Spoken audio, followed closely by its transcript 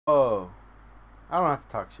Oh, I don't have to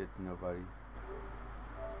talk shit to nobody.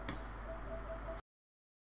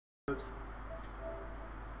 Oops.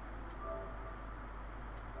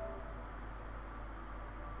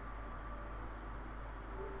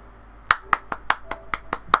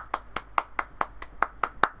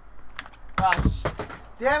 Gosh,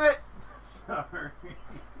 damn it! Sorry.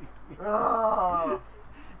 Oh.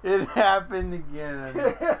 It happened again.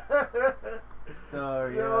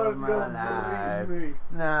 Story No of one's my gonna life. believe me.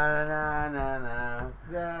 Na na na na.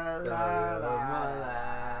 La, Story la, of la, my la.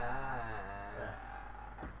 life.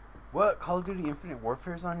 What? Call of Duty Infinite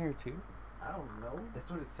Warfare is on here too? I don't know. That's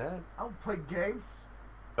what it said. I don't play games.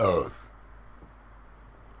 Oh.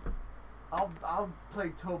 I'll play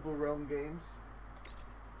Toblerone games.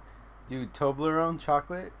 Dude, Toblerone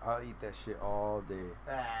chocolate, I'll eat that shit all day.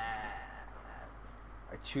 I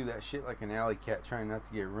chew that shit like an alley cat trying not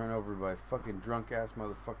to get run over by fucking drunk ass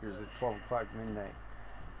motherfuckers at 12 o'clock midnight.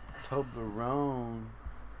 Toblerone.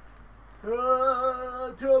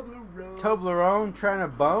 Toblerone. Toblerone trying to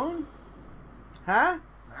bone? Huh?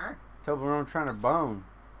 Huh? Toblerone trying to bone.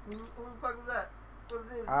 Who the fuck was that? What's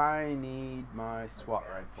this? I need my SWAT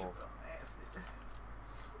rifle. Acid.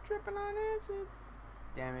 Tripping on acid.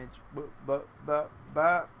 Damage.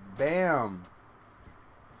 Bam.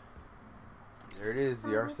 There it is, the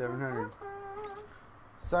R700.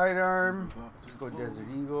 Sidearm. Let's go Desert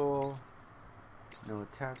Eagle. No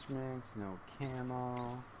attachments, no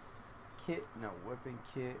camo. Kit, no weapon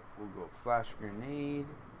kit. We'll go flash grenade.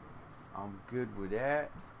 I'm good with that.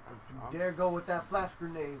 Don't you dare go with that flash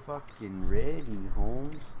grenade. Fucking ready,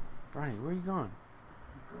 Holmes. Ronnie, where are you going?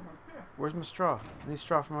 Where's my straw? I need a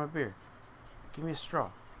straw for my beer. Give me a straw.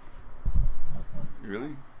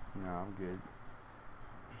 Really? No, I'm good.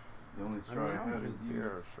 The only straw I have is beer or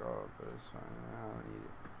yours. straw, but it's fine. I don't need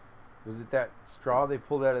it. Was it that straw they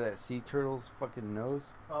pulled out of that sea turtle's fucking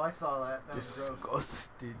nose? Oh, I saw that. That was gross.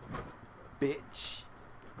 Disgusted, bitch.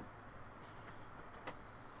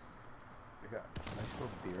 I got I spilled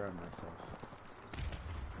beer on myself.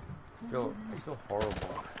 I feel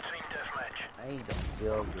horrible. I don't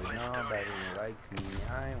feel good. Nobody likes me.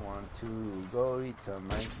 I want to go eat some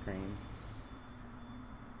ice cream.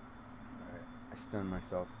 Alright, I stunned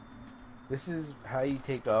myself. This is how you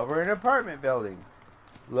take over an apartment building.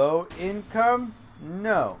 Low income?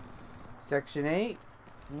 No. Section 8?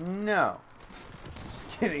 No. Just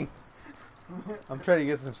kidding. I'm trying to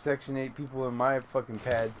get some Section 8 people in my fucking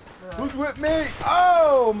pad. Who's with me?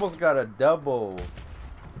 Oh, almost got a double.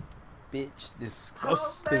 Bitch,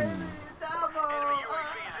 disgusting.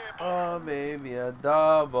 Oh, baby, a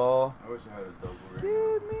double. I wish I had a double right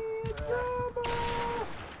Give me a double.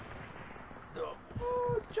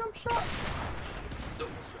 Double. Jump shot.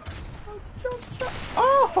 Double shot. Oh, jump shot.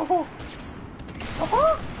 Oh.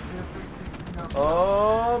 Uh-huh.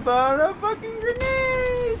 Oh, about a fucking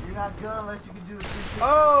grenade. You're not good unless you can do a 360.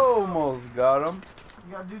 Almost got him.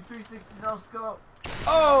 You gotta do 360 no scope.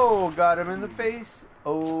 Oh, got him in the face.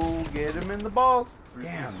 Oh, get him in the balls.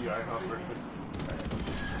 Damn. 360 IHOP breakfast.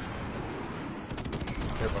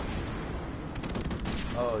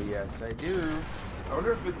 Oh, yes, I do. I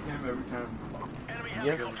wonder if it's him every time.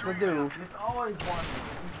 Yes, I do. It's always one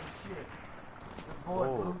piece of shit. The boy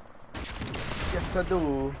Oh. poop. Yes, I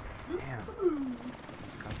do. Damn.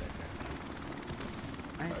 Just got that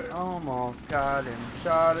guy. I almost got him.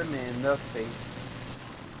 Shot him in the face.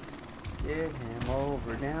 Get him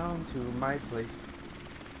over down to my place.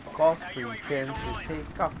 False pretenses,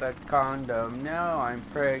 take off the condom. Now I'm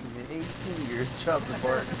pregnant. 18 years child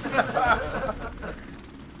support.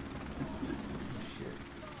 Shit.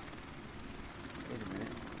 Wait a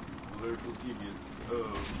minute. Lyrical genius.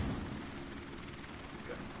 Oh.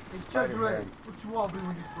 It's Spider-Man. chezeraide. What you want to be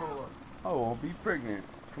when you grow up? I won't be pregnant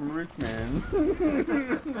from a rich man.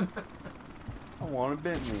 I want a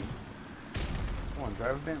Bentley. I want to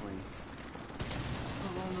drive a Bentley.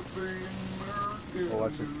 Oh,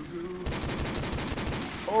 watch this.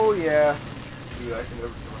 Oh, yeah. Dude, I can never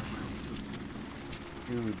tell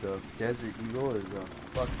my Dude, the Desert Eagle is a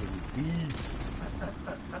fucking beast.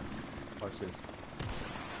 Watch this.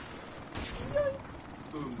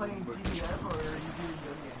 You playing TDM or are you doing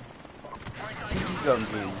gun game? TV gun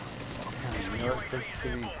game. Damn, you know what?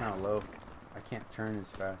 Sensitivity is kind of low. I can't turn as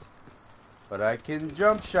fast. But I can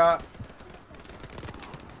jump shot.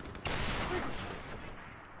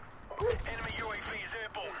 Enemy UAV is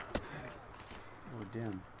airborne. Oh,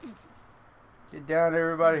 damn. Get down,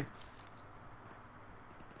 everybody.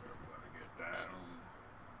 Everybody get down.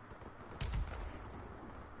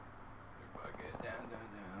 Everybody get down, down,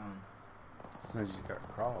 down. Sometimes you just gotta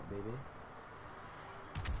crawl, baby.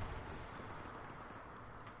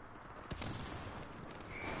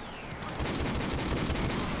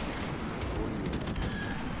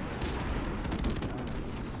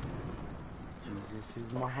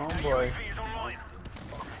 There's my homeboy. UAV is online.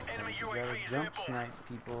 Enemy You gotta UAV is jump airborne. snipe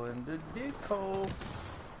people in the dick hole.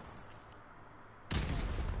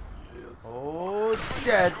 Yes. Oh,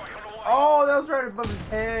 dead. Oh, that was right above his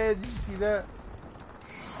head. Did you see that?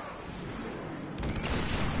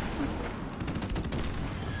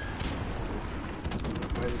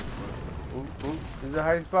 Ooh, ooh. There's a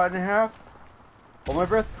hiding spot and a half. Hold my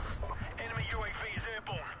breath. Enemy UAV is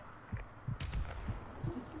airborne.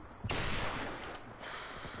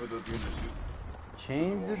 What those units shoot?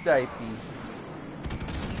 Change the diaper.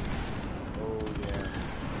 Oh, yeah.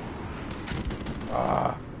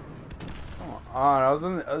 Ah. Come on. I was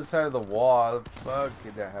on the other side of the wall. How the fuck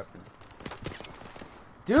did that happen?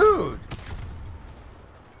 Dude!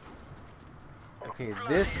 Okay,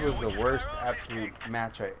 this was the worst absolute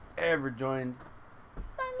match I ever joined.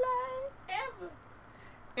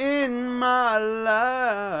 In my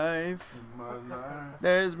life, In my life,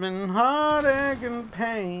 there's been heartache and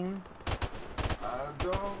pain. I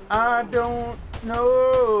I don't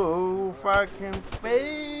know if I can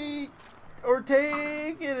fake or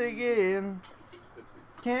take it again.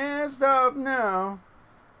 Can't stop now.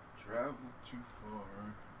 travel too far.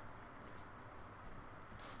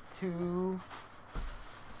 To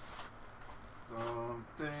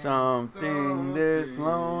Something this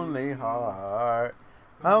lonely heart.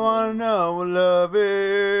 I wanna know what love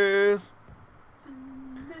is.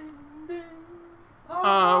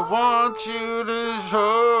 I want you to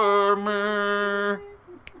show me.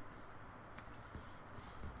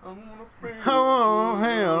 I wanna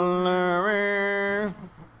feel loving.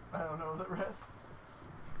 I don't know the rest.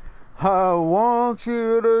 I want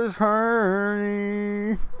you to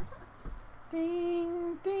turn me.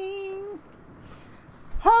 Ding, ding.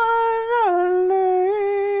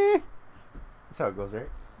 Harley. That's how it goes, right?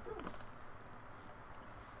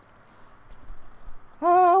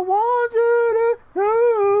 I want you to do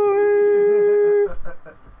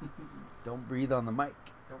it. Don't breathe on the mic.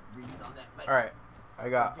 Don't breathe on that mic. Alright. I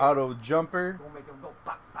got auto jumper. Don't make him go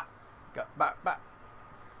pop, pop. Got bop, bop.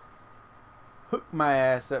 Hook my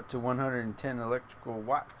ass up to 110 electrical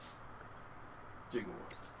watts.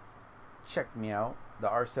 Gigawatts. Check me out. The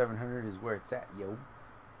R700 is where it's at, yo.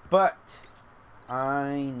 But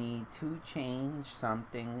I need to change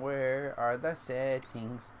something. Where are the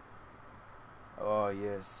settings? Oh,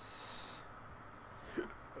 yes.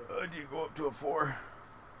 I need to go up to a 4.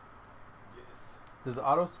 Yes. Does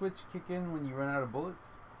auto switch kick in when you run out of bullets?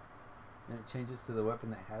 And it changes to the weapon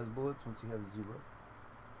that has bullets once you have 0?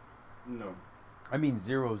 No. I mean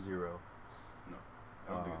 0, 0. No.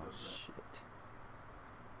 I don't think it does that. Shit.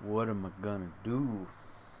 What am I gonna do?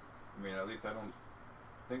 I mean, at least I don't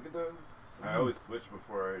think it does. I always switch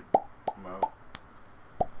before I come out.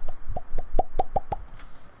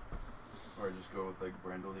 Or I just go with like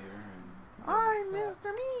Brandolier and... I'm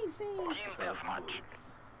Mr. Meesey. Team deathmatch.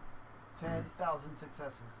 10,000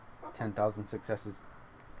 successes. 10,000 successes.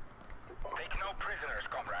 Take no prisoners,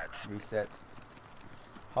 comrades. Reset.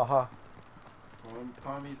 Haha.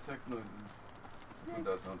 Pommy sex noises. That's what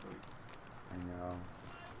that sounds like. I know.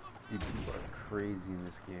 Dude, people are crazy in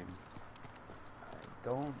this game. I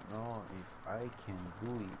don't know if I can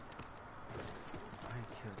do it. I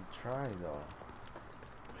can try though.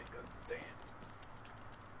 Make a dance.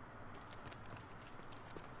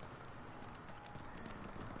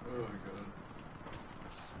 Oh my god.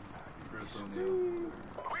 Chris O'Neill's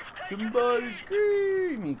Somebody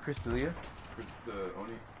scream! Me, Chris D'Elia. Chris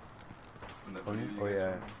Oni. From that Oni? video you Oh guys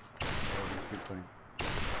yeah. saw. Oh, that's pretty funny.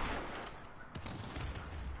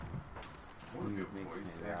 What a He good makes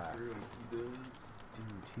voice me laugh. actor like he does.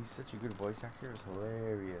 Dude, he's such a good voice actor. It's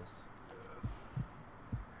hilarious. Yes.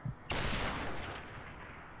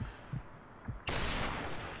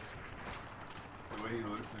 The way he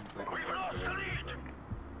looks, he's like a white guy.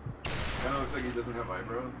 Kind of looks like he doesn't have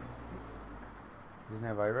eyebrows. Doesn't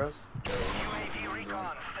have eyebrows? Yeah, UAV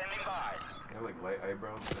recon standing by. they have like light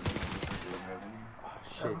eyebrows, but he looks like they don't have any. Oh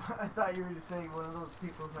shit. I thought you were just saying one of those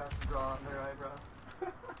people who has to draw on their eyebrow.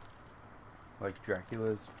 Like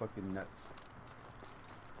Dracula's fucking nuts.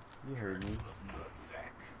 You heard me.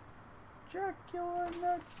 Nutsack. Dracula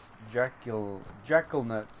nuts. Jackal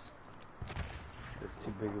nuts. That's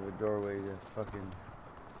too big of a doorway to fucking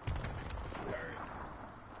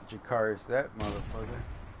Jakaris, that motherfucker.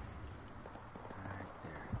 Right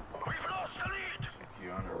there. We've lost the lead.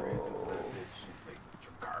 Kiana races that bitch. She's like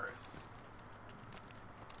Jakaris.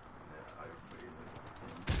 Yeah, I really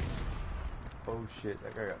Oh shit,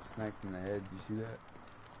 that guy got sniped in the head. You see that?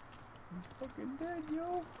 He's fucking dead,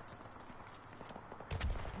 yo.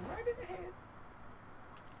 right in the head.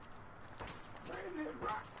 Right in the head,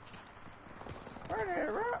 rock. Right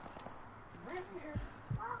there, right. Right in the head.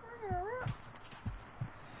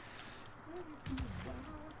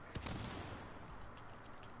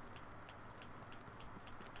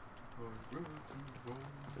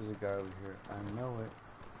 There's a guy over here. I know it.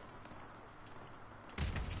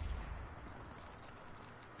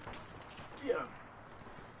 Get him.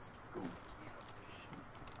 Go get him.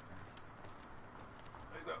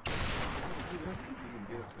 Eyes up. You can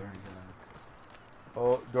get up there.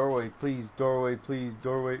 Oh, doorway, please, doorway, please,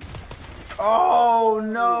 doorway. Oh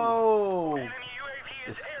no! Enemy UAV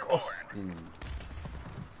is airborne. Disgusting.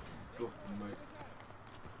 Disgusting, mate.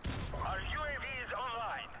 Our UAV is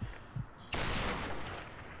online.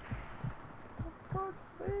 Fuck,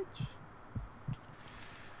 bitch.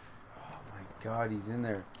 Oh my god, he's in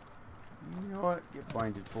there. You know what? Get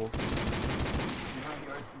blinded, fool. Behind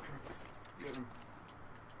the ice cream truck. Get him.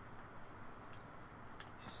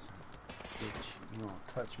 Son of a bitch. You don't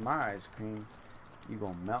touch my ice cream. You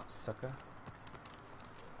gonna melt, sucker.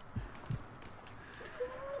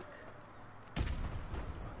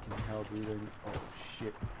 Fucking hell, dude. Oh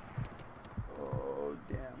shit. Oh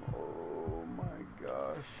damn. Oh my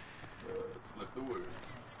gosh. Slip the word.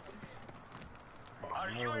 Our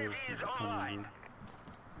I know UAV there's is people coming, online. dude.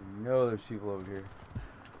 I know there's people over here.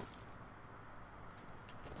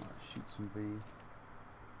 I'll shoot somebody.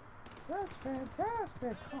 That's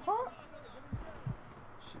fantastic. Haha.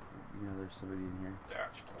 Shit, you know there's somebody in here.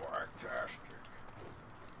 That's quacktastic.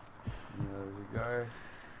 You know there's a guy.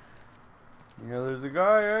 You know there's a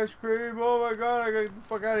guy. Ice cream. Oh my god! I gotta get the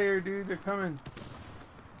fuck out of here, dude. They're coming.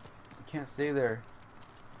 You can't stay there.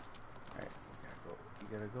 All right, you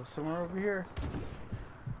gotta go somewhere over here.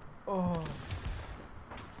 Oh,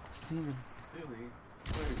 seen him. Billy,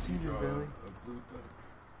 Seen him, Billy. a blue duck.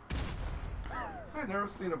 I've never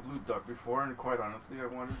seen a blue duck before, and quite honestly, I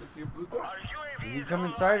wanted to see a blue duck. Our UAV Did he is come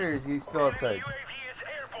online. inside or is he still outside? Enemy UAV is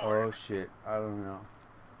airborne. Oh shit, I don't know.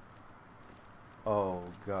 Oh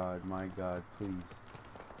god, my god, please.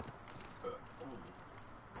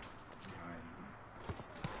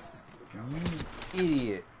 You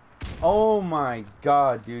idiot. Oh my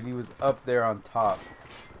god, dude, he was up there on top.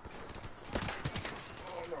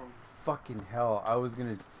 Oh no. Fucking hell, I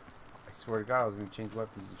swear to god, I was gonna change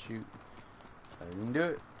weapons and shoot. I didn't do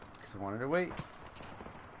it, because I wanted to wait.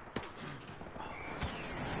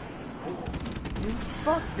 Dude,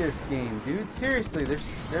 fuck this game, dude. Seriously,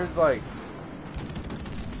 there's like...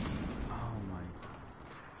 Oh my...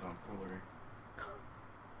 Tomfoolery.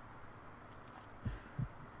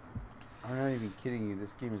 I'm not even kidding you,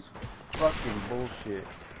 this game is fucking bullshit.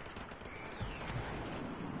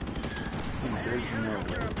 Dude, there's no way.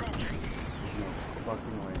 There's no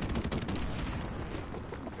fucking way.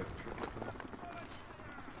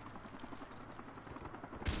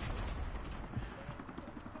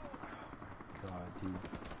 God, dude.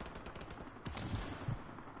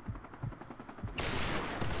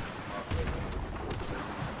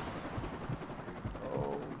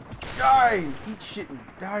 Oh, die! Eat shit and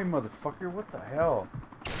die, motherfucker. What the hell?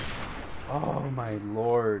 Oh my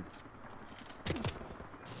lord.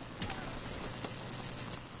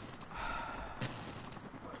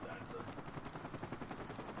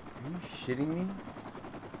 Are you shitting me?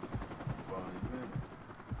 Oh my god.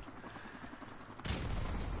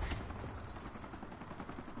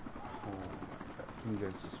 Can you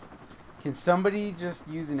guys just... Can somebody just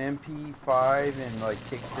use an MP5 and like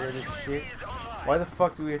take care of this shit? Why the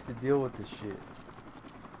fuck do we have to deal with this shit?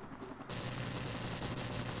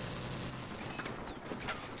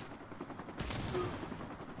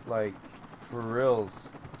 Like, for reals.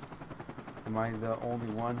 Am I the only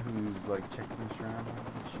one who's like checking the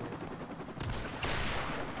surroundings and shit?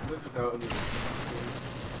 They're just out in the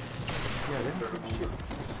Yeah, they don't give a shit.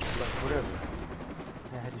 Like, whatever.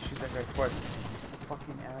 Yeah, I had to shoot that guy twice because these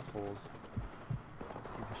fucking assholes don't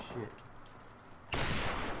give a shit.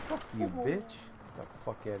 Fuck you, bitch. Get the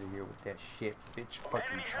fuck out of here with that shit, bitch. Fucking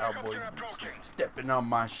Enemy cowboy. helicopter approaching. Stepping on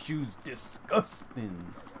my shoes. Disgusting.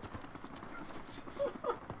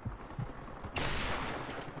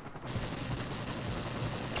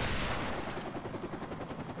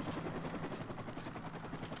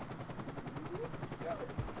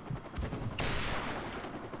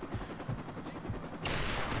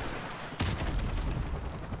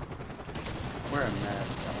 Wear a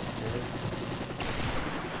mask. Dude.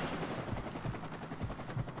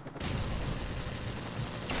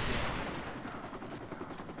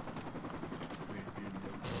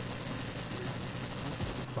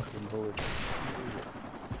 Fucking bullets.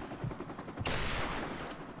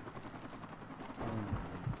 Oh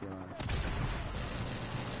my gosh.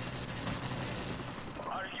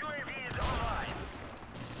 Our UAV is online.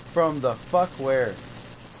 From the fuck where?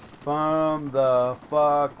 From the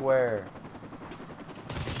fuck where?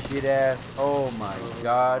 Shit ass. Oh my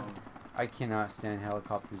god. I cannot stand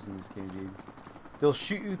helicopters in this game, dude. They'll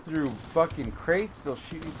shoot you through fucking crates. They'll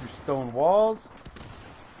shoot you through stone walls.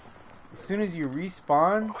 As soon as you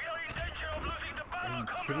respawn, We are in danger of losing the are you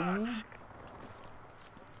battle, kidding comrades. me?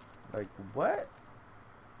 Like what?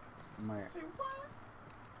 Am I?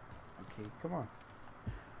 Okay, come on.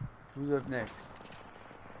 Who's up next?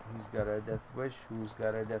 Who's got a death wish? Who's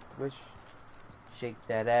got a death wish? Shake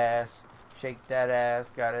that ass. Shake that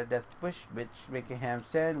ass. Got a death wish, bitch. Make a ham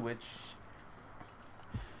sandwich.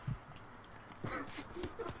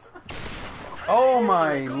 Oh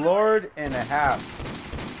my lord and a half.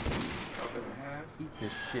 Up and a half. Eat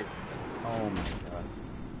this shit. Oh my god.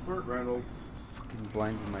 Burt Reynolds. Fucking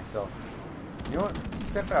blinded myself. You know what?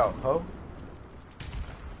 Step out, ho.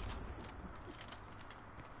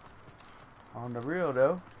 On the real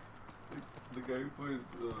though. The guy who plays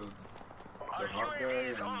Our the hot guy UAV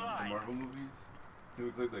in is the online. Marvel movies. He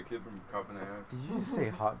looks like that kid from Cop and a Half. Did you just say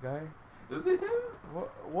hot guy? Is it him?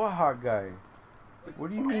 What hot guy? What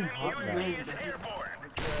do you mean Enemy hot guy? UAV is airborne.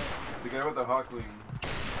 The guy with the hawk wings.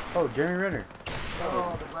 Oh, Jeremy Renner.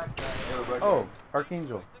 Oh, the black guy. Yeah, the black Oh, guy.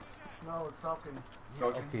 Archangel. No, it's Falcon.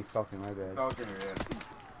 Falcon? Okay, Falcon, my bad. Falcon, yes.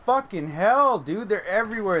 Fucking hell, dude. They're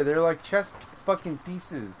everywhere. They're like chess fucking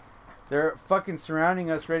pieces. They're fucking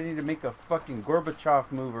surrounding us, ready to make a fucking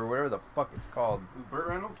Gorbachev move or whatever the fuck it's called. Is Burt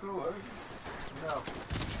Reynolds still alive? No.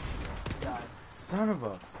 God. Son of a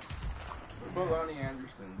What about Lonnie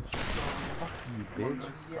Anderson? fuck you, bitch.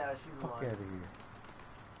 Yeah, she's Fuck out alive. of here.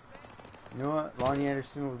 You know what? Lonnie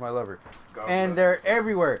Anderson was my lover. God And bless they're her.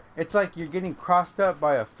 everywhere. It's like you're getting crossed up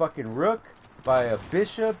by a fucking rook, by a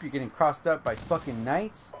bishop, you're getting crossed up by fucking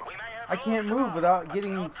knights. We may have I can't lost move ground, without but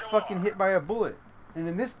getting not so fucking long. hit by a bullet. And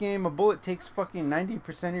in this game, a bullet takes fucking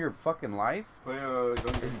 90% of your fucking life? Play Are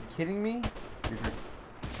Gunner. you kidding me?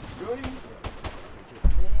 Really?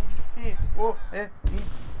 Eh, whoa, eh,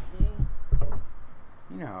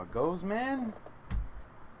 You know how it goes, man.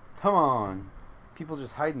 Come on. People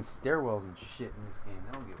just hide in stairwells and shit in this game.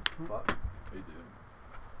 They don't give a fuck. They do.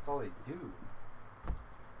 That's all they do.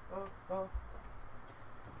 Oh.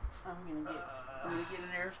 I'm gonna get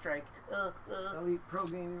an airstrike. Elite Pro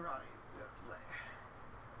Gaming Ronnie's.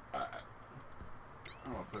 I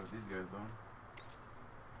don't want to play with these guys though.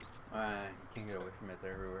 You can't get away from it.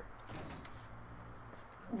 They're everywhere.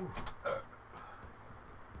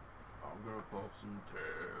 I'm gonna pop some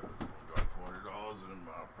tabs. Got $20 in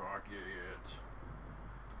my pocket.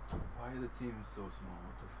 Why are the teams so small?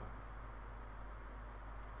 What the fuck?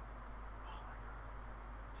 Oh my god.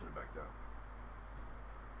 Should have backed out.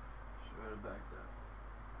 Should have backed out.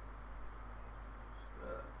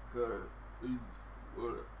 Could have.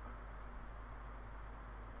 Would have.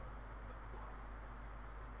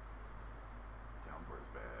 Downpour's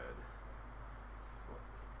bad.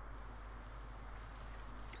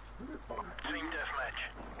 Fuck. Team deathmatch.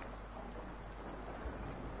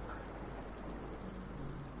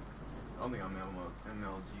 I don't think I'm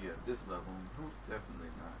MLG at this level.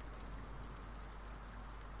 Definitely not.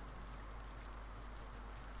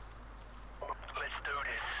 Let's do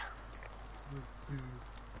this.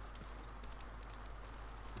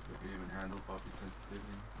 See if I can even handle poppy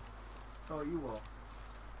sensitivity. Oh, you will.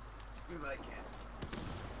 Because I can't.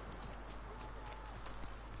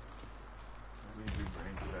 That means your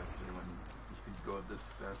brain's faster when you can go this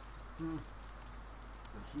fast.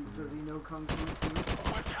 Does he know Kung Fu too?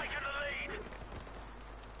 We're taking the lead.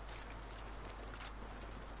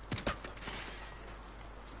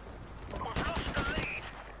 We've lost the lead.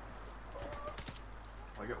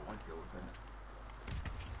 I got one kill with that.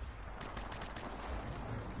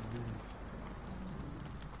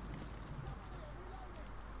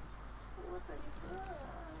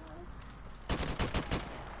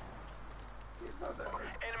 It's not that hard.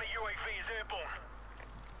 Enemy UAV is airborne.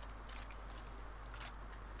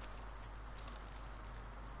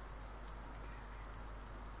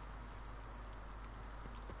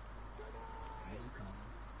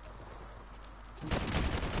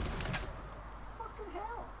 Fucking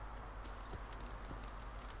hell.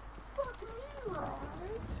 Fucking you, right?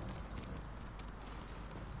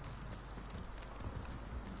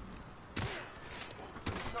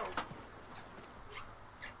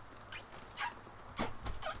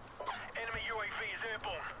 Enemy UAV is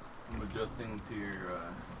airborne. I'm adjusting to your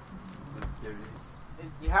sensitivity.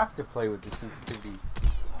 You have to play with the sensitivity.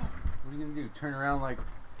 What are you gonna do? Turn around like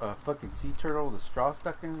a fucking sea turtle with a straw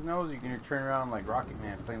stuck in his nose? Or are you gonna turn around like Rocket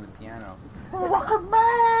Man playing the piano? Rocket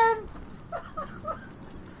Man!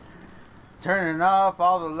 Turning off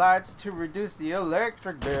all the lights to reduce the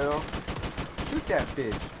electric bill. Shoot that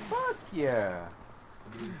bitch. Fuck yeah.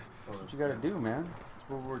 That's what you gotta do, man. It's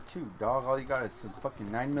World War II, dog. All you got is some fucking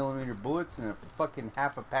 9mm bullets and a fucking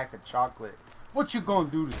half a pack of chocolate. What you gonna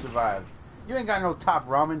do to survive? You ain't got no top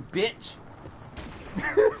ramen, bitch.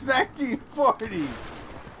 It's 1940.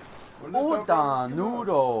 When did Top Oda Ramen come out?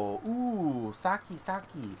 noodle. Ooh, saki.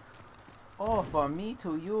 Oh, for me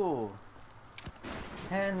to you.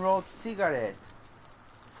 Hand rolled cigarette.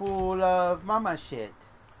 Full of mama shit.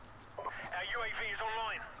 Our UAV is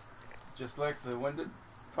online. Just Lexa, when did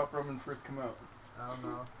Top Ramen first come out? I don't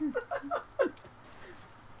know.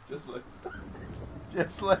 Just Lexa.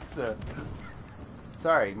 Just Lexa.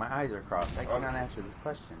 Sorry, my eyes are crossed. I cannot answer this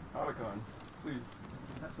question. Otacon, please,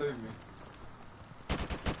 save me.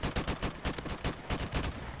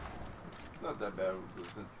 It's not that bad with the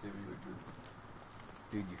sensitivity like this.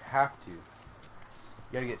 Dude, you have to. You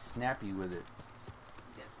gotta get snappy with it.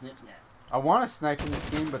 Yeah, snip snap. I want to snipe in this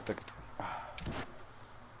game, but the...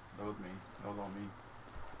 That was me. That was all me.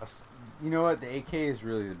 You know what? The AK is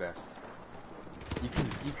really the best. You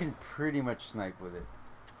can pretty much snipe with it.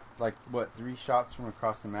 Like, what, 3 shots from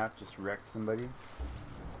across the map just wreck somebody?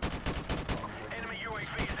 Enemy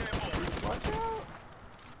UAV is airborne. Watch out!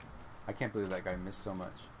 I can't believe that guy missed so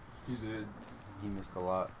much. He did He missed a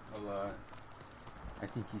lot. a lot. I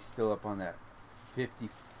think he's still up on that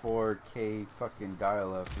 54K fucking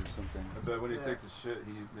dial-up or something. I bet when he Yeah. takes a shit,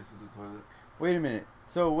 he misses the toilet. Wait a minute.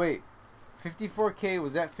 So, wait. 54K,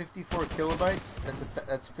 was that 54 kilobytes?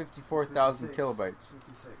 That's 54,000 kilobytes.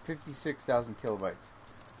 56. 56,000 kilobytes.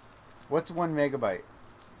 What's 1 megabyte?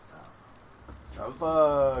 That was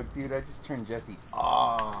Fuck, dude, I just turned Jesse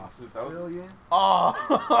off. that was Billion?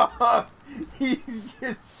 Oh, he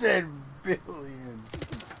just said billion.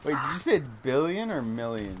 Wait, did you say billion or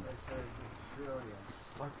million? I said trillion.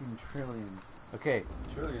 Fucking trillion. Okay,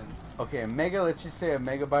 trillions. okay, a mega. Let's just say a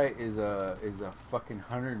megabyte is a fucking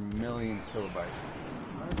 100 million kilobytes.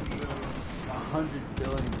 100 billion. 100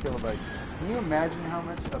 billion kilobytes. Can you imagine how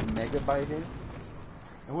much a megabyte is?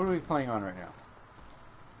 And what are we playing on right now?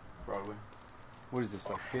 Broadway. What is this,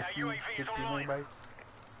 like 50, UAV is 60 online. megabytes?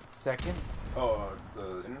 Second? Oh,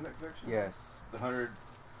 the internet connection? Yes. The 100.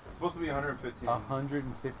 It's supposed to be 115.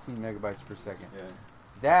 115 megabytes per second. Yeah.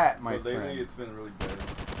 That, my But lately friend. it's been really bad.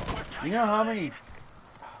 You know how many...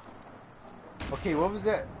 Okay, what was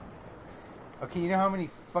that? Okay, you know how many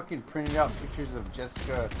fucking printed out pictures of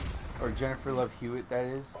Jessica or Jennifer Love Hewitt that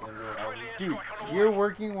is? Dude, you're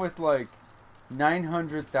working with like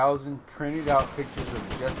 900,000 printed out pictures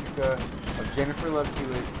of Jennifer Love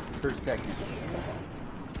Hewitt per second.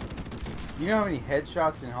 You know how many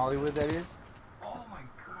headshots in Hollywood that is? Oh my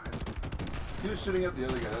god. He was shooting at the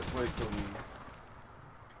other guy, that's why he killed me.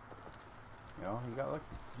 You know, you got lucky.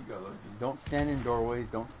 He got lucky. Don't stand in doorways.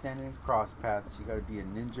 Don't stand in cross paths. You gotta be a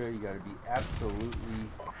ninja. You gotta be absolutely...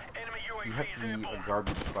 Enemy You UAV have is to be airborne. a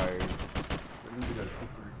garbage fire. That means he got a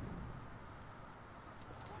keeper.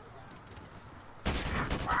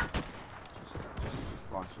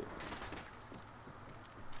 Just launch it.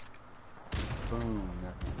 Boom.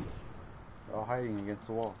 Nothing. They're all hiding against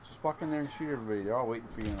the wall. Just walk in there and shoot everybody. They're all waiting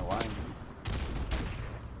for you in a line.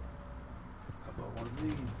 How about one of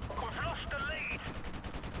these? We've lost the lead.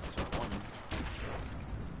 Shot one.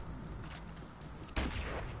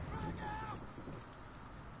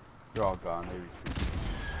 They're all gone. They retreat.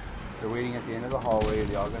 They're waiting at the end of the hallway.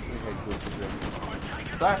 They all got their head glitches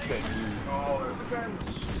ready. Blast it! Oh, there's a guy in the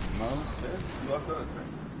Mo? shit. You left us,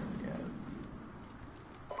 right? Yeah.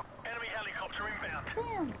 Enemy helicopter inbound.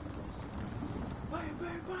 Bam! Bam,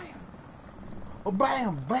 bam, bam. Oh,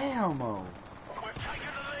 bam! Bam! Oh. We've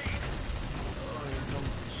taken the lead. Oh, here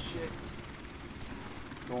comes the shit.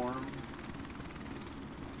 Storm.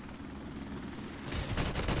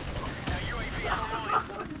 Our UAV is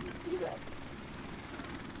online.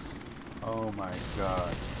 Oh my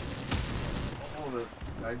god. Oh, that's.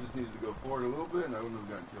 I just needed to go forward a little bit and I wouldn't have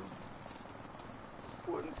gotten killed.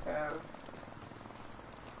 Wouldn't have.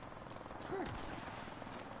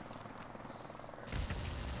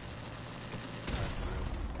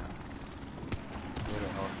 Where the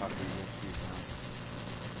helicopter is shoot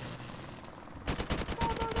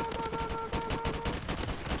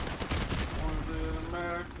One's an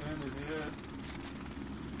American idiot.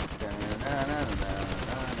 now?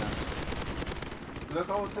 So that's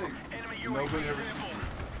all it takes. Enemy Nobody UAV is ever airborne.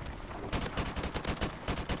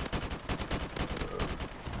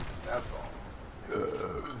 That's all.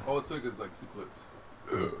 All it took is like 2 clips.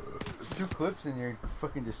 2 clips and you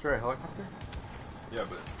fucking destroy a helicopter? Yeah,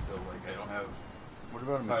 but still, like, I don't have What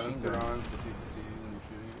about a machine silencer gun? on so people see you when you're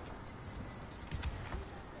shooting it.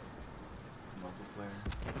 Muzzle flare.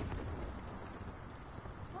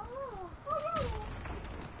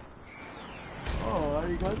 Oh,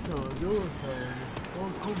 arigato, Dios-san.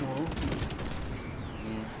 Oh, como?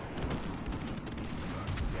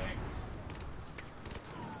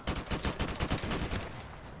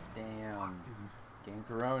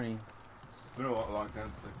 Gankaroni. It's been a long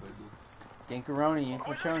time since I played this. Gankaroni,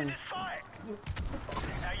 We're taking Yankochonis. this fight.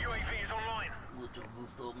 Our UAV is online. Mucho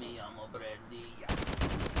gusto, me llamo Brandy.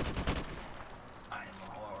 I'm a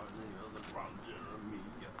holiday of the Grand Jeremy.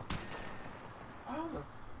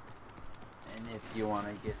 And if you want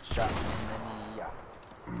to get shot in the knee, yeah.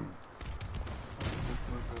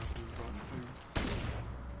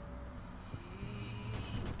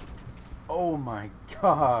 Oh my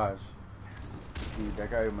gosh. Dude,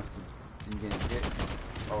 that guy must have been getting hit.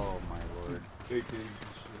 Oh my lord. AKs and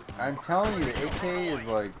shit. I'm telling you, the AK is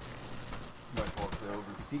like, My fault, sales.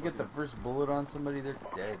 if you get the first bullet on somebody, they're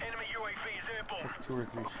dead. Enemy UAV is It's airborne. like 2 or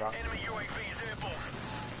 3 shots. Enemy UAV is airborne.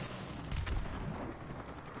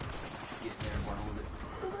 Getting there, one with it.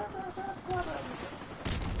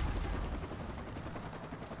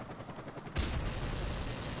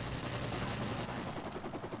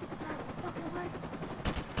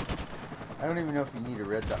 I don't even know if you need a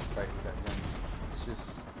red dot sight with that gun. It's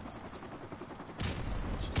just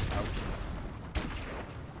ouchies.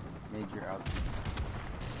 Major ouchies.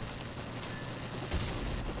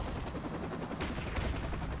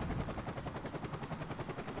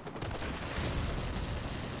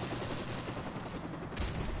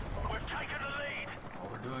 We've taken the lead. All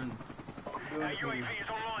we're doing. Our UAV is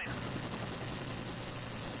online.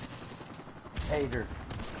 Hater.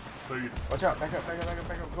 Please. Watch out, back up.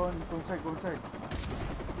 Go inside. You're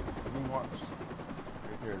being watched.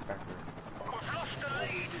 Right there, back there. We've lost the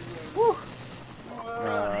lead. Woo!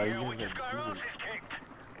 Yeah, you we just got our guys asses kicked.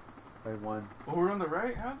 I won. Oh, we're on the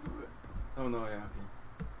right? How's it? Oh no, yeah, okay.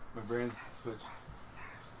 My brain's switched.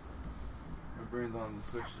 My brain's on the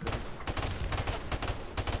switch today.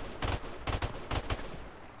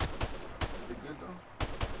 Is it good though? A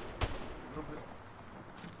little bit.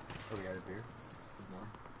 Oh, we got a beer? There's more.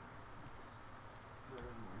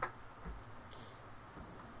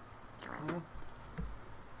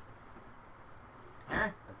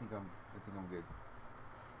 I think I'm good.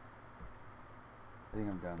 I think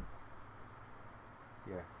I'm done.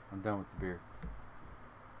 Yeah, I'm done with the beer.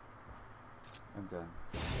 I'm done.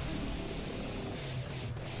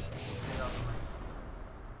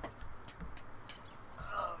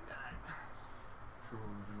 Oh god.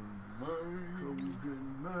 Trojan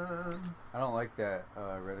man. I don't like that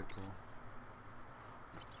reticle.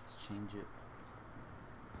 Let's change it.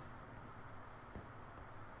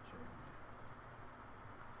 Sure.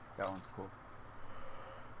 That one's cool.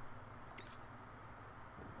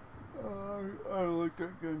 I don't like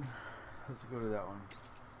that gun. Let's go to that one.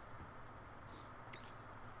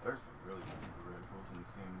 There's some really stupid radicals in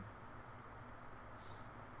this game.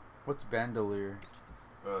 What's bandolier?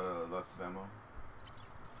 Lots of ammo.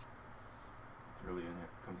 It's really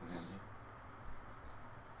comes in handy.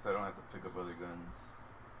 So I don't have to pick up other guns.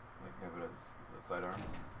 Like have it as a sidearm.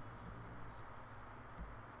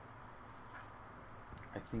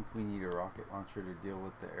 I think we need a rocket launcher to deal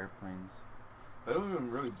with the airplanes. That don't even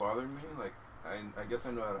really bother me. Like I guess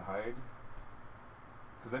I know how to hide.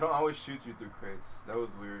 Because they don't always shoot you through crates. That was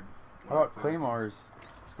weird. How about claymores?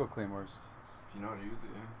 Let's go claymores. If you know how to use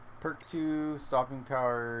it, yeah. Perk 2, stopping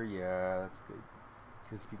power, yeah, that's good.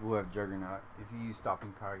 Because people who have Juggernaut, if you use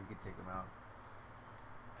stopping power, you can take them out.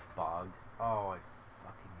 Bog. Oh, I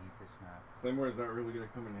fucking hate this map. Claymore is not really going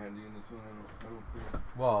to come in handy in this one, I don't think.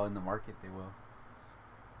 Well, in the market they will.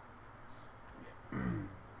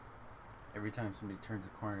 Every time somebody turns a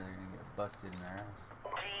corner, they're going to get busted in their ass.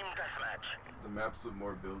 Team deathmatch. The maps with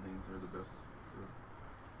more buildings are the best for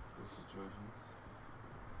those situations.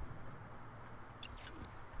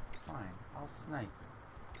 Fine, I'll snipe.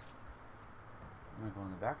 I'm going to go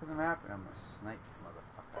in the back of the map and I'm going to snipe,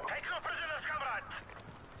 motherfucker. Take no prisoners, comrades.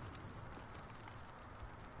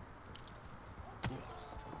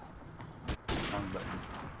 Wrong button.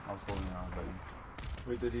 I was holding the wrong button.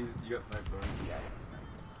 Wait, you got sniped already? Yeah, I got sniped.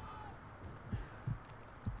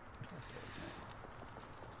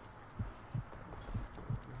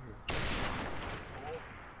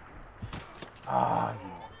 Ah, you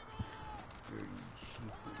dirty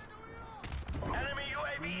sheep. Enemy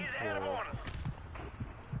UAV is airborne.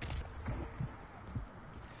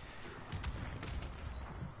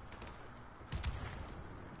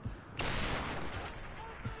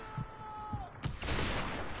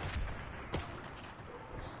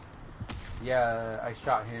 Yeah, I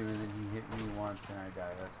shot him and then he hit me once and I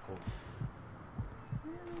died. That's cool.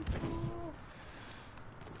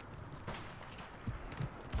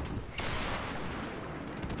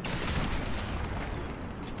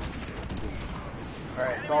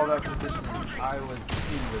 Alright, it's all about positioning. I was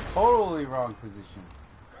in the totally wrong position.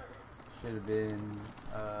 Should have been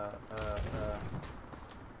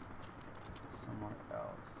somewhere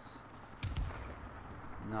else.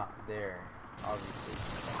 not there, obviously.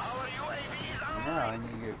 Our UAV is on. Now I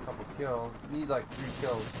need to get a couple kills. Need like 3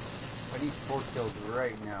 kills. I need 4 kills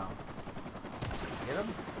right now. Get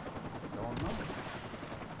him? Don't know.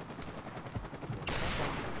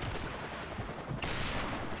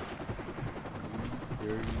 You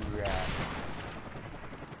dirty rat.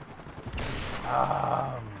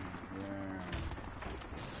 Yeah.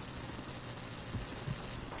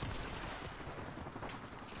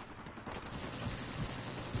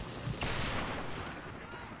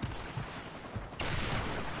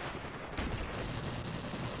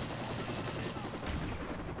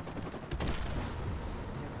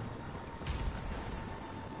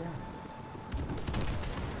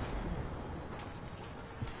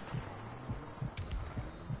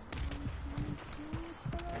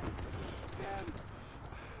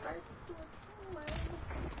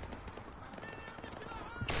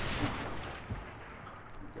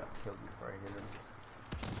 Killed before I hit him.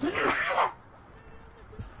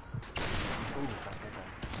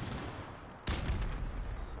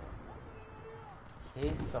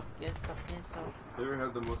 Queso. You ever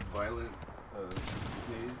have the most violent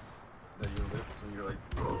sneeze that your lips, when you're like,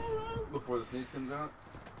 before the sneeze comes out,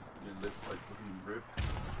 your lips like fucking rip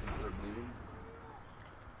and start bleeding?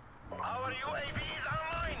 Our UAV is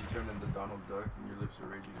online. You turn into Donald Duck and your lips are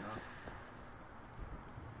raging out.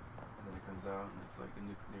 And then it comes out and it's like a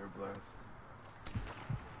nuclear blast.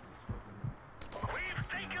 Just fucking... We've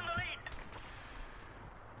taken the lead.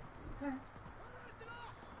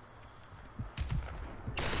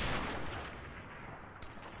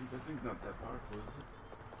 Dude, that thing's not that powerful, is it?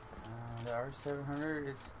 The R700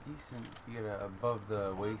 is decent. You get a above the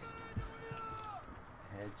waist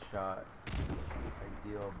headshot.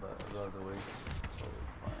 Ideal, but above the waist is totally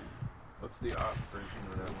fine. What's the op version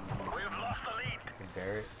of that one? We've lost the lead. The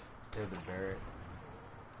Barrett. They're the Barrett.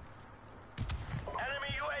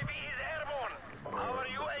 Enemy UAV is airborne. Our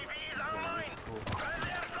UAV is online. Friendly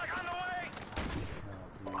airstrike on the way. Oh,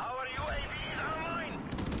 dude. Our UAV is online.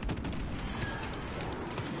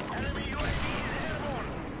 Enemy UAV is airborne.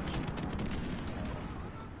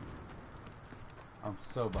 I'm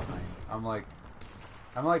so behind. I'm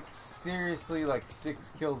like seriously like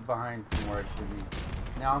 6 kills behind from where I should be.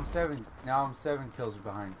 Now I'm 7 kills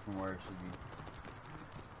behind from where I should be.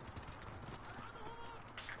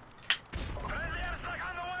 Friendly airstrike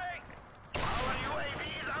on the way. Our UAV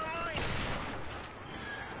is online.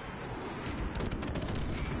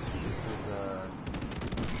 This was a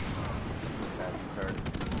bad start.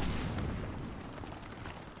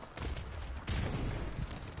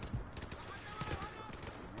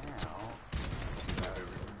 Now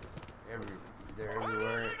they're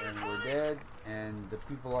everywhere and we're dead, and the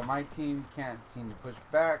people on my team can't seem to push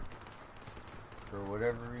back for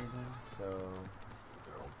whatever reason, so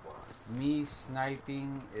Zero bots. me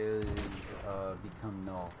sniping is become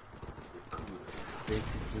null.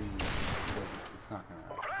 Basically, it's not gonna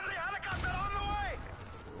happen. Friendly helicopter on the way.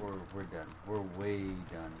 We're done. We're way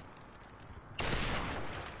done.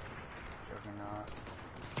 Juggernaut.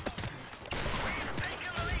 We've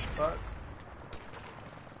taken the lead. Fuck.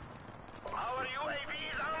 Our UAV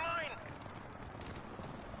is online.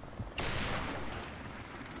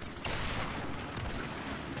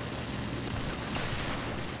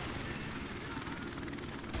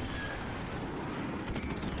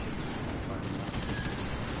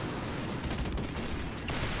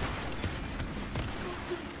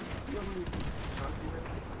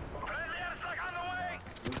 Friendly airstrike on the way.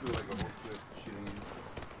 Went through like a whole clip shooting him.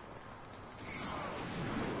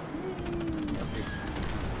 Yeah, basically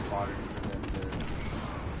fodder for them to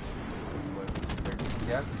what their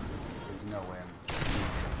depth. There's no way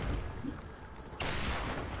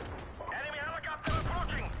Enemy helicopter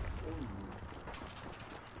approaching.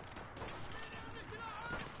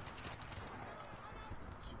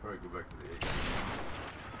 Should probably go back to the 8.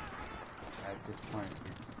 at this point it's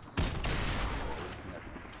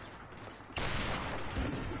nothing.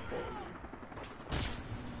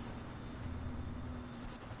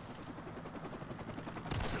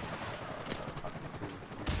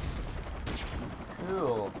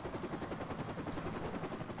 Cool.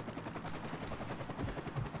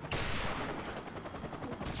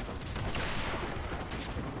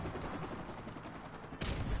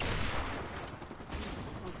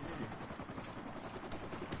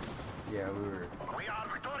 Yeah, we were We are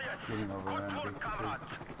victorious. getting over Good them work, basically. comrades.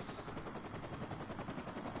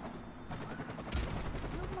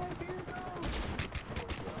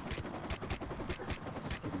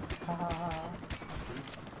 Just kidding. Ha ha ha.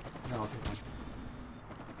 No, I'll take one.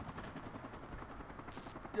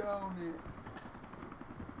 Down it.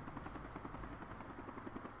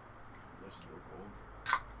 They're still cold.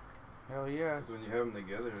 Hell yeah. Because when you have them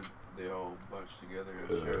together, they all bunch together and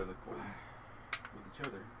share the coin with each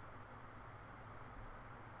other.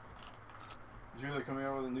 Did you hear they're coming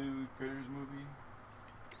out with a new Critters movie?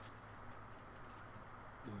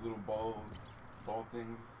 These little ball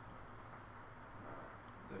things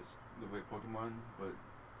that look like Pokemon, but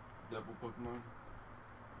devil Pokemon.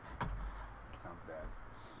 Sounds bad.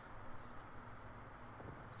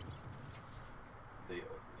 They ugly.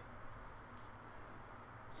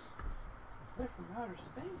 They're from outer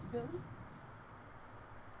space, Billy.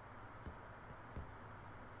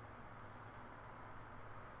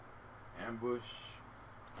 Ambush.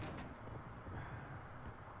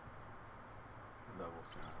 The level's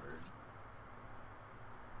kind of hard.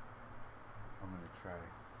 I'm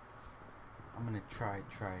gonna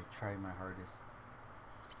try my hardest.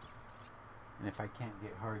 And if I can't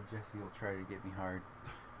get hard, Jesse will try to get me hard.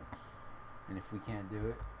 And if we can't do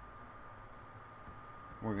it,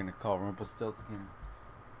 we're gonna call Rumpelstiltskin.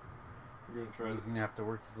 We're gonna try He's to gonna have to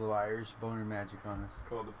work his little Irish boner magic on us.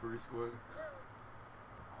 call the Furry Squad.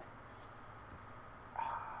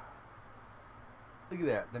 Look at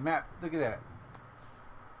that. The map. Look at that.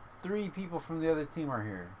 3 people from the other team are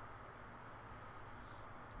here.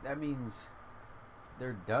 That means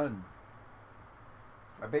they're done.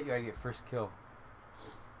 I bet you I get first kill.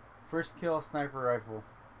 First kill, sniper rifle.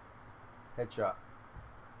 Headshot.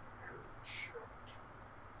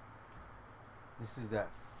 This is that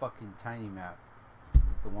fucking tiny map.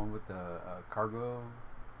 The one with the cargo.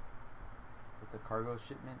 With the cargo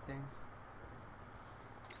shipment things.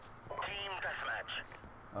 Team deathmatch.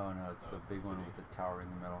 Oh no, it's Oh, the it's big the one city. with the tower in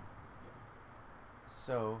the middle.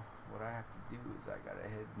 So, what I have to do is I gotta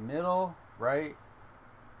hit middle, right,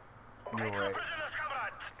 middle, right. Prisoners,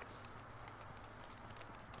 comrades.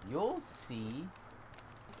 You'll see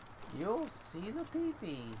the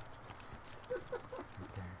pee-pee.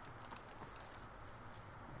 Right there.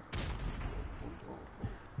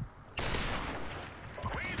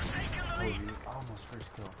 We've taken the Oh, lead. you almost first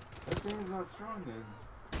kill. That thing's not strong then.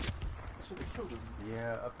 I should have killed him.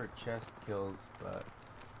 Yeah, upper chest kills, but...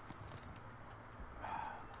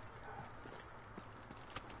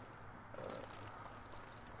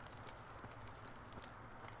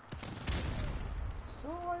 So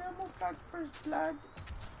I almost got first blood.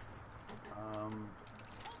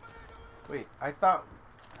 Wait, I thought...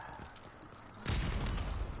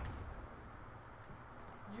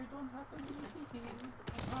 You don't have to be here.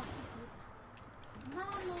 No.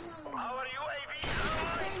 Our UAV is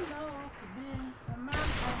online.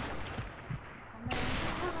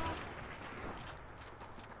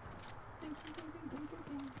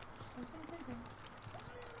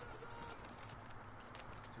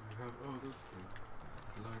 Do we have other skills?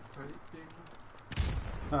 Like typing?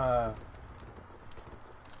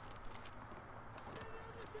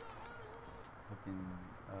 Fucking,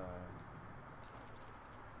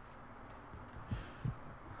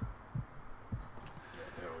 Yeah,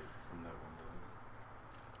 they always from that window.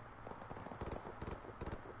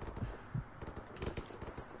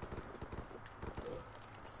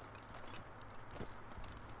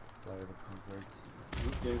 Flare the converts.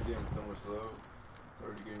 This game's getting so much love. It's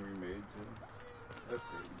already getting remade too. That's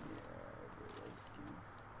crazy.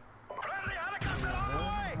 Friendly helicopter on the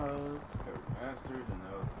way. Hose. Got remastered and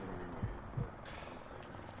now it's getting remade. That's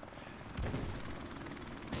insane.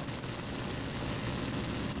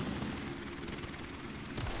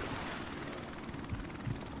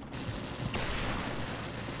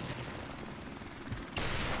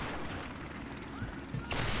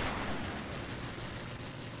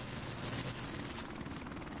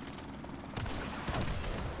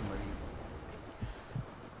 Somebody.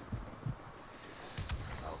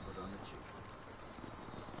 Output on the cheek.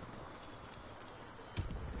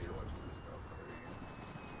 Need to watch this stuff already.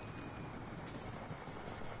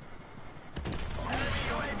 Enemy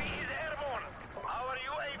UAV is airborne. Our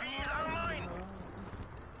UAV is online.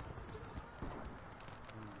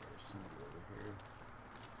 There's somebody over here.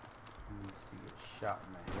 He needs to get shot in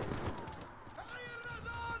the head.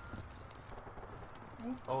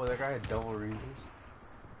 Oh, that guy had double rangers.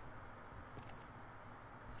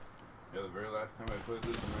 Yeah, the very last time I played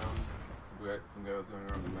this around, some guy was going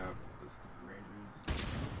around the map with the stupid rangers.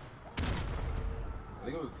 I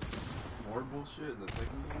think it was more bullshit in the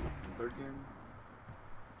second game and third game.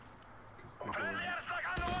 Because people would Friendly just airstrike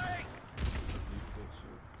on the way. use that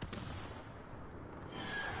shit.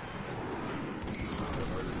 It's not that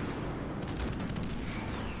hard to use.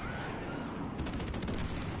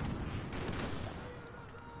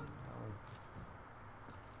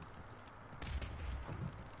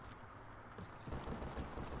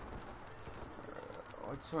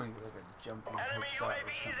 I just want to get like a jumping Enemy headshot or UAV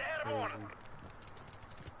is something airborne.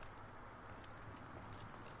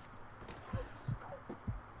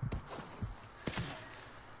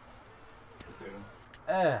 crazy.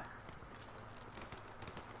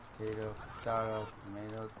 Potato, potato,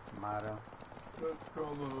 tomato, tomato. Let's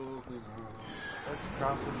call the whole thing out. Let's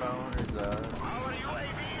cross the boundaries Our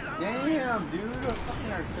UAV is online. Damn, dude, a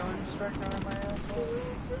fucking artillery strike on my asshole.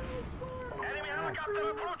 Enemy helicopter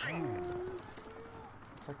approaching.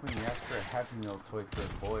 It's like when you ask for a Happy Meal toy for a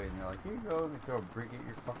boy and you're like, here you go, and they throw a brick at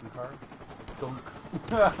your fucking car. Dunk.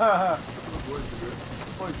 Boys are good.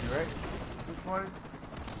 Boys, you right? That's what you wanted?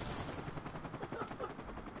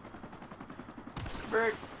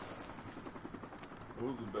 Brick. What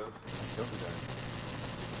was the best Don't do that.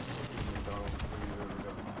 McDonald's thing you've ever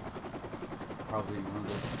gotten? Probably one of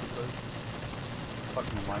those Koopas.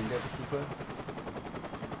 Fucking wind-up Koopa.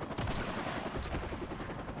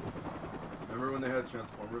 Remember when they had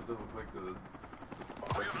Transformers that looked like the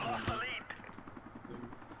We've lost the lead.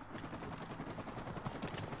 things?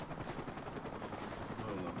 I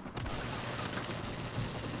don't know.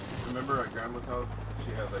 Remember at Grandma's house,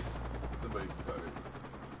 she had like, somebody cut it.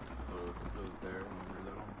 So it was there when we were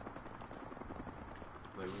little.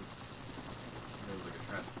 Play with. There was like a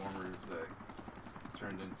Transformers that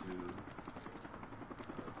turned into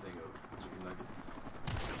a thing of chicken nuggets.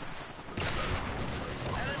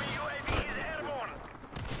 Enemy UAV is airborne.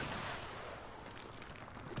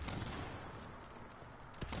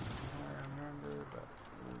 I remember, but...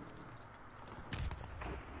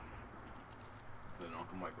 Then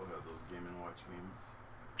Uncle Michael had those Game & Watch games.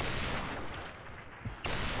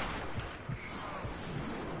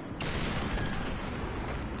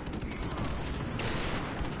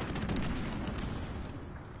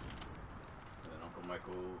 Then Uncle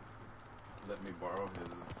Michael let me borrow his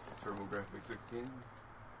TurboGrafx 16, and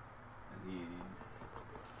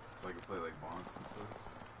so I could play like bonks and stuff.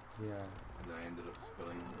 Yeah. And then I ended up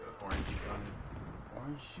spilling orange juice on it.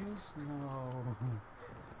 Orange juice? No.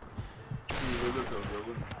 We lived at the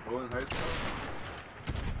Rolling Heights house.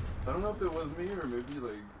 So I don't know if it was me or maybe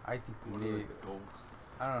like I think we one of did. like, the ghosts.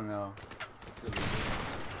 I don't know.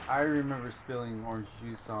 I remember spilling orange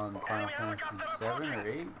juice on Final Fantasy 7 or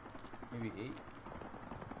 8. Maybe 8.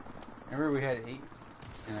 Remember we had 8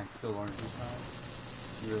 and I spilled orange juice on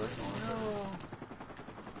it? You were like, oh no.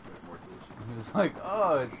 More delicious. He was like,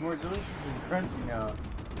 oh, it's more delicious and crunchy now.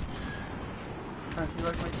 It's crunchy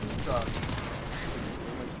like my teeth off.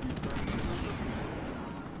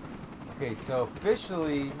 Okay, so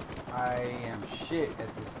officially, I am shit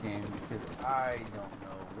at this game because I don't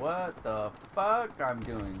know what the fuck I'm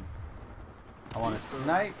doing. I want to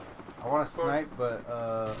snipe. But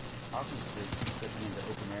obviously stepping into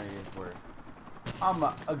open areas where I'm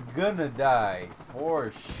gonna die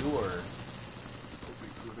for sure.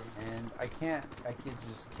 And I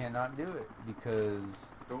just cannot do it because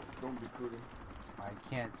Don't be cooting. I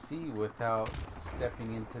can't see without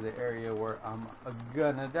stepping into the area where I'm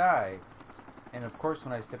gonna die. And of course,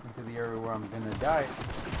 when I step into the area where I'm gonna die,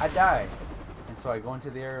 I die. And so I go into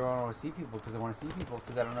the area where I want to see people because I want to see people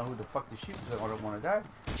because I don't know who the fuck to shoot because I don't want to die.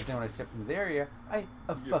 But then when I step into the area, I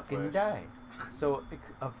fucking die. So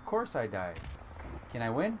of course I die. Can I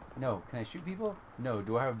win? No. Can I shoot people? No.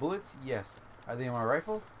 Do I have bullets? Yes. Are they in my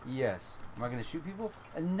rifle? Yes. Am I going to shoot people?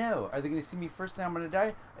 No. Are they going to see me first and I'm going to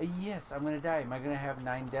die? Yes, I'm going to die. Am I going to have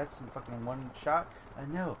 9 deaths in fucking one shot?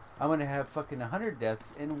 No. I'm going to have fucking 100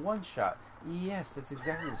 deaths in one shot. Yes, that's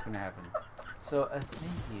exactly what's going to happen. So, thank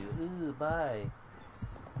you. Ooh, bye.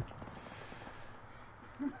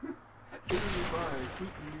 Bye.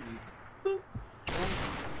 Tweet me. Boop.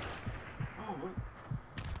 Oh, what?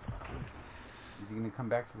 Is he going to come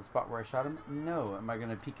back to the spot where I shot him? No. Am I going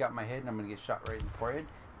to peek out my head and I'm going to get shot right in the forehead?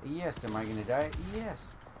 Yes. Am I going to die?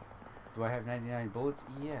 Yes. Do I have 99 bullets?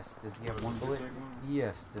 Yes. Does he have 1 bullet?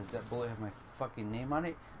 Yes. Does that bullet have my fucking name on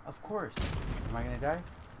it? Of course. Am I going to die?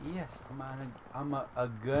 Yes. I'm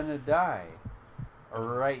gonna die.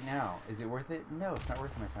 Right now. Is it worth it? No, it's not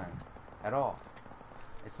worth my time. At all.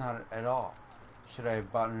 It's not at all. Should I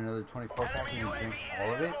have bought another 24 pack and drink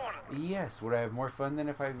all of it? Yes. Would I have more fun than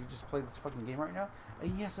if I just played this fucking game right now?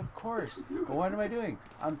 Yes, of course. But what am I doing?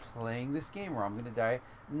 I'm playing this game where I'm going to die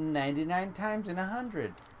 99 times in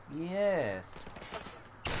 100. Yes.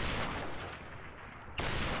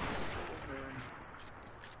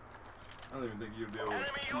 I don't even think you'd be able to Enemy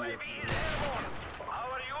see UAV it. is airborne.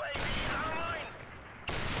 Our UAV is online.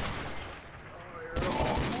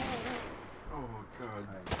 Oh, God.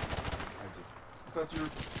 I I thought you were...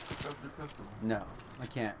 That's your pistol. No, I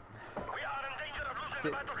can't. We are in danger of losing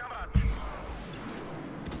Sit. the battle, comrade.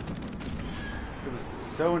 It was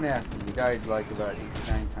so nasty. He died like about 8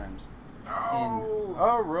 or 9 times in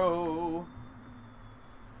a row.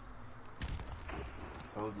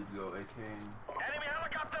 Told you to go AK. Enemy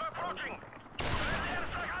helicopter approaching.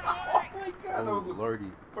 Oh my god, that Oh was the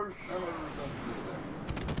lordy. first time I've ever done something like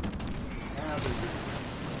that. Now they're good.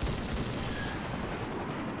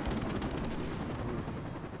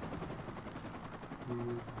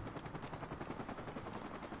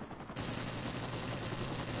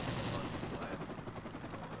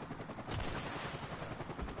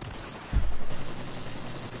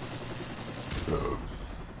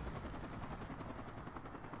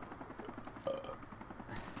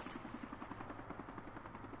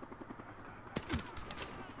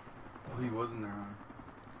 Oh, he wasn't there, huh?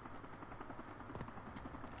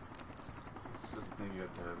 That's the thing you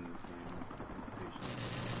have to have in this game. Patience.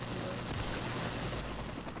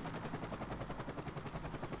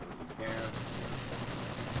 Yeah.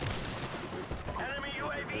 Enemy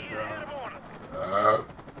UAV is airborne. Oh,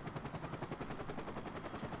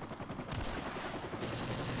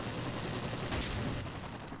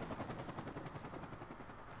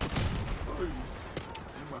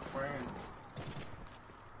 you're my friend.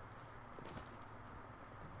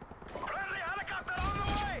 Friendly helicopter on the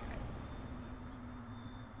way.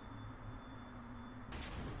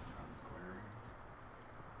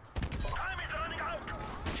 Time is running out.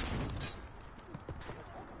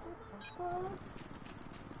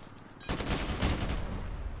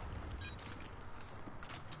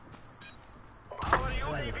 Our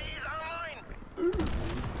UAVs online.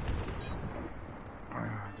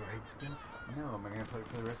 Do I hate this game? No. Am I going to play it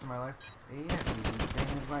for the rest of my life? Yes. Is it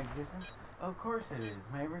expanding my existence? Of course it is.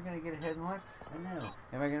 Am I ever going to get ahead in life? No.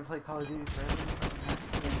 Am I going to play Call of Duty forever?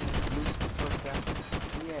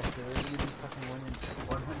 Yes. So are you going to be fucking winning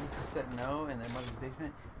 100% no in their mother's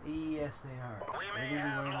basement? Yes, they are. Are they going to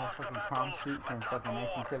be wearing their fucking prom suit from fucking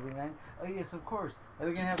 1979? Oh, yes, of course. Are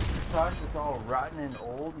they going to have a corsage that's all rotten and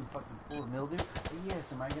old and fucking full of mildew?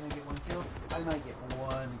 Yes. Am I going to get 1 kill? I might get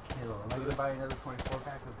 1 kill. Am I going to buy another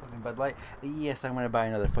 24-pack of fucking Bud Light? Yes, I'm going to buy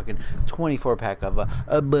another fucking 24-pack of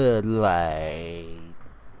a Bud Light.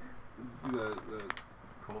 Did you see that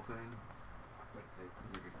coal thing? What's it?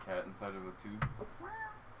 There's like a cat inside of a tube.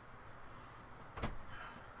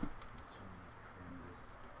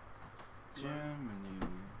 Germany.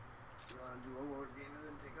 You want to do one more game and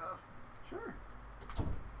then take off? Sure.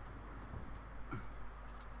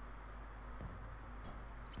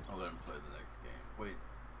 I'll let him play the next game. Wait,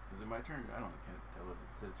 is it my turn? I don't can't tell if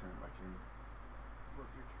it's his turn or my turn. Both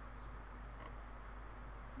your turns.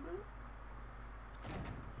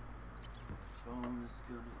 This phone is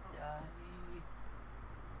gonna die.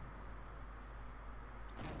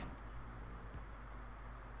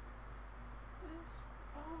 This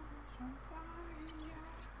phone is on fire.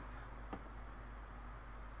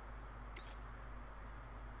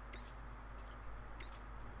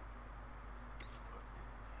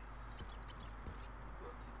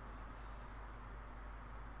 What is this?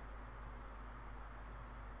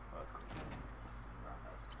 Oh, that's cool.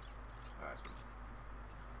 Alright, that's cool.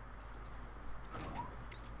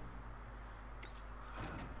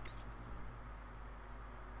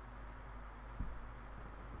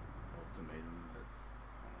 Ultimatum, that's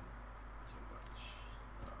too much.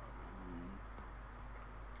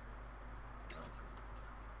 That's cool.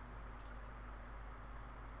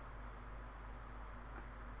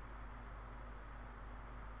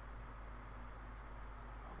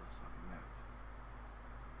 Oh, this fucking map.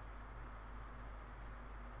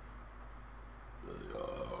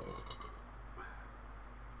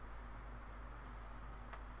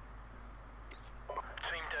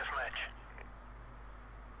 Team deathmatch.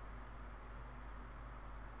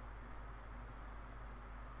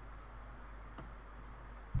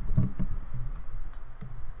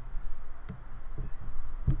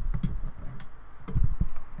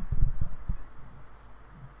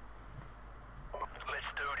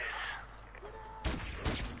 Let's do this.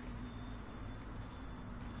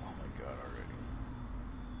 Oh my god, already.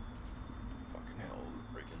 Fucking hell,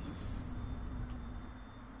 we're breaking this.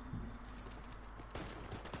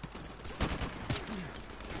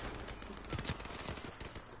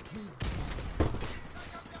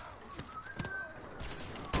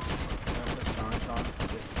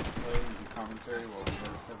 Commentary while we go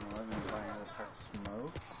to 7-Eleven and buy another pack of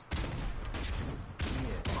smokes.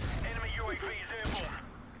 Yeah. Enemy UAV is airborne.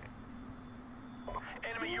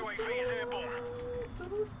 Enemy UAV is airborne.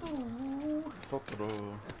 Totoro.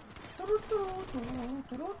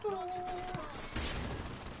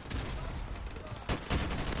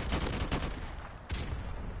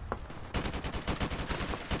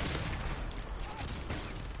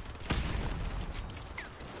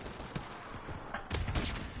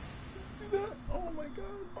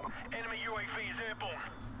 Enemy UAV is airborne.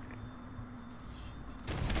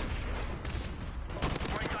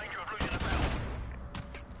 Great danger of losing the battle.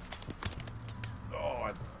 Oh,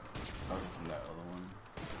 I was in that other one.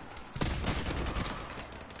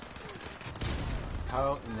 How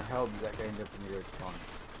in the hell did that guy end up in your spawn?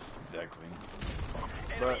 Exactly.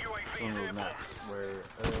 But Enemy it's UAV one is of those airborne. maps where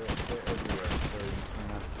they're everywhere, so you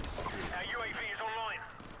cannot escape. Our UAV is online.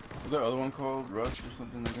 Was that other one called Rust or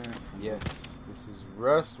something like that? Yes, this is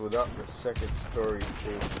Rust without the second story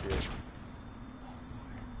bullshit.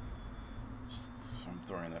 So I'm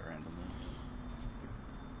throwing that randomly.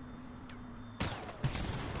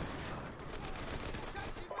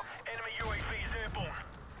 Enemy UAV is airborne.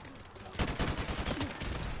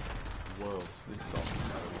 Whoa, sleep salt.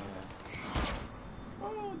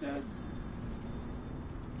 Oh, dead.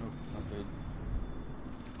 Nope, not dead.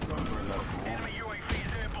 Don't worry about it. Enemy UAV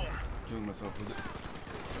is airborne. Killing myself with it.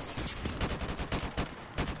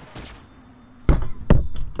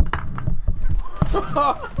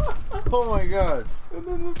 Oh my god! And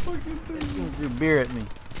then the fucking thing. Threw your beer at me.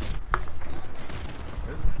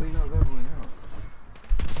 Where's this thing not leveling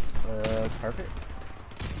out? Carpet?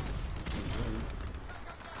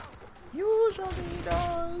 It Usually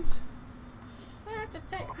does. That's a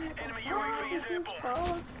technical Enemy UAV is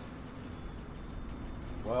airborne.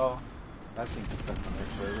 Well, that thing's stuck on there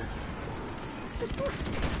forever.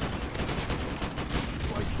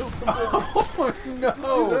 I killed somebody. Oh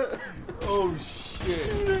no! Oh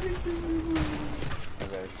shit! Shoot anything.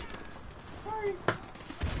 Okay. Sorry.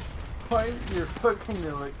 Why is your fucking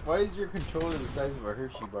why is your controller the size of a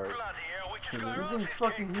Hershey bar? Bloody hell, we just got This our thing's asses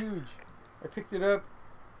fucking kicked. huge. I picked it up.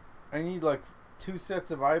 I need like 2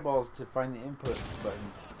 sets of eyeballs to find the input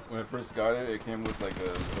button. When I first got it, it came with like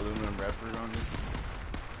a aluminum wrapper on it.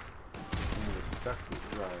 And it sucked it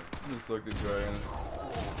dry. Just like it dry and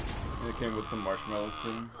it came with some marshmallows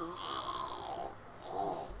too.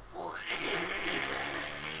 Or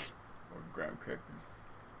graham crackers.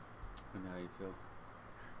 And how you feel?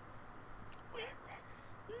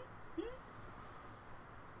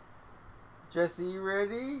 Jesse, you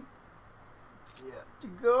ready Yeah. to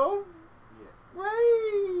go? Yeah.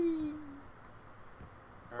 Wait!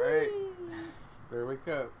 Alright. Better wake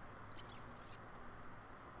up.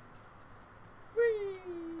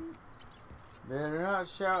 Whee! Better not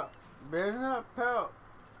shout. Better not pout.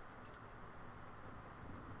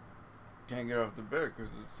 Can't get off the bed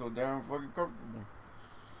because it's so damn fucking comfortable.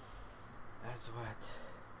 That's what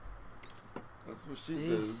That's what she they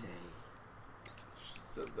says. say. She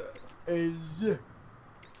said that. And yeah.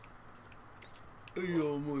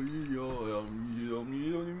 Yummy.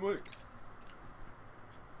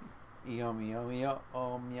 Yummy, yummy,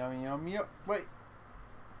 yummy, yummy, yummy, wait.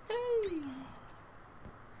 Hey.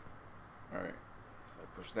 Alright. So I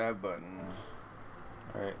push that button.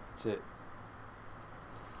 Alright, that's it.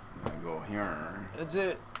 I go here. That's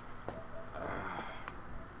it.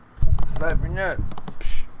 Slap your nuts.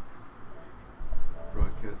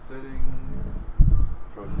 Broadcast settings.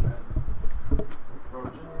 Trojan man.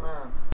 Trojan man.